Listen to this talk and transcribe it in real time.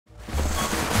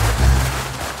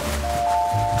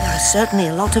certainly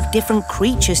a lot of different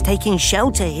creatures taking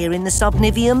shelter here in the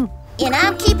subniveum. And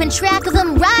I'm keeping track of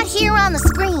them right here on the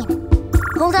screen.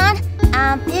 Hold on,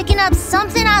 I'm picking up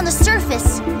something on the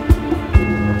surface.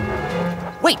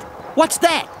 Wait, what's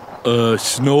that?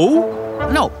 Snow?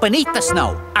 No, beneath the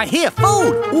snow. I hear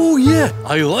food. Oh, yeah,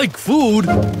 I like food.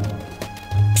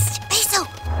 Psst, Peso,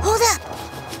 hold up.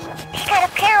 You got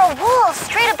a pair of wolves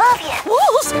straight above you.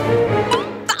 Wolves?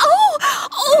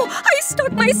 Oh, I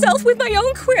stuck myself with my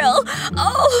own quill.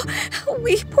 Oh,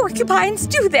 we porcupines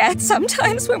do that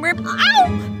sometimes when we're,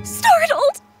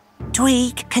 startled.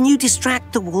 Tweak, can you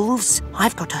distract the wolves?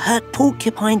 I've got a hurt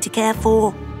porcupine to care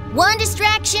for. One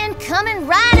distraction coming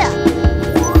right up.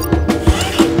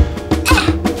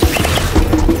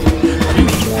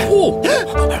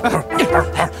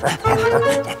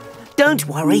 Don't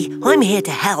worry, I'm here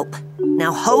to help.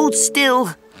 Now hold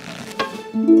still.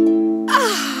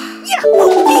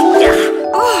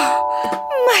 Oh,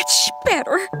 much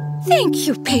better. Thank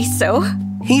you, Peso.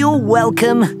 You're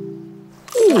welcome.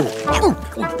 Oh,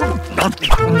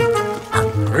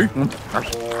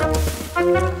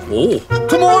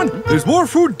 come on! There's more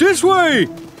food this way!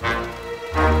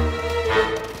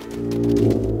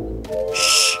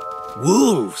 Shh!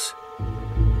 Wolves!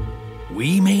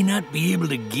 We may not be able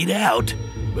to get out,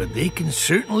 but they can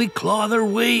certainly claw their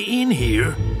way in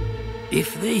here.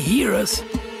 If they hear us.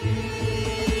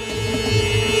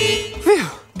 Phew,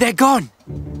 they're gone.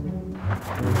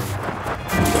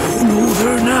 Oh, no,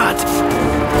 they're not.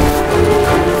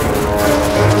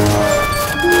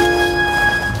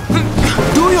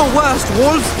 Do your worst,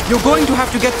 wolves. You're going to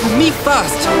have to get to me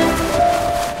first.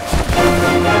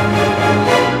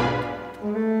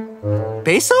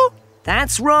 Peso?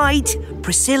 That's right.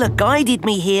 Priscilla guided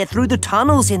me here through the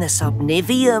tunnels in the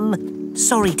subniveum.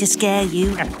 Sorry to scare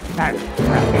you.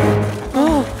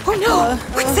 Oh no!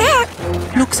 What's that?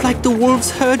 Looks like the wolves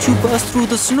heard you burst through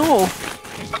the snow.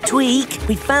 Tweak,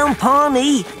 we found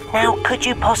Parney. Now, could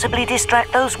you possibly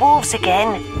distract those wolves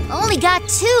again? Only got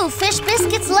 2 fish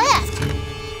biscuits left.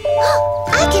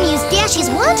 I can use Dashy's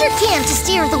Wonder Cam to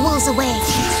steer the wolves away.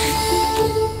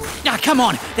 Now, come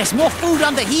on. There's more food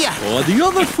under here. Oh, the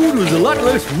other food was a lot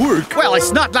less work. Well,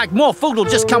 it's not like more food will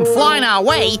just come flying our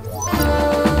way.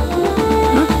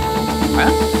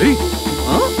 Hey,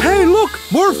 hey, look!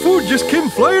 More food just came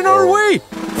flying our way!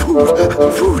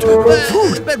 Food!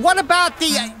 But what about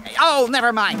the... oh,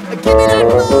 never mind. Give me that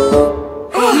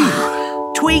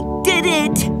food! Tweak did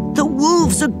it! The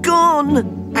wolves are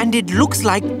gone! And it looks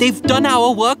like they've done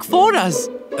our work for us.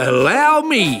 Allow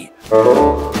me!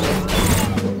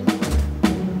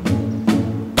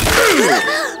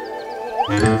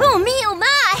 Oh, me, oh,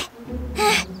 my.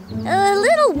 A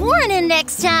little warning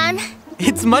next time.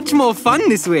 It's much more fun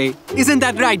this way. Isn't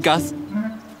that right, Gus?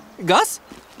 Gus?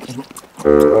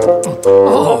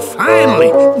 Oh,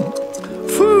 finally!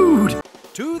 Food!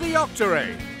 To the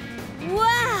Octoray!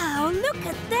 Wow, look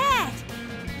at that!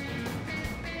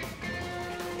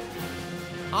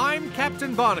 I'm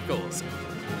Captain Barnacles.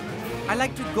 I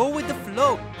like to go with the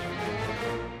flow.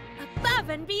 Above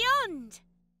and beyond.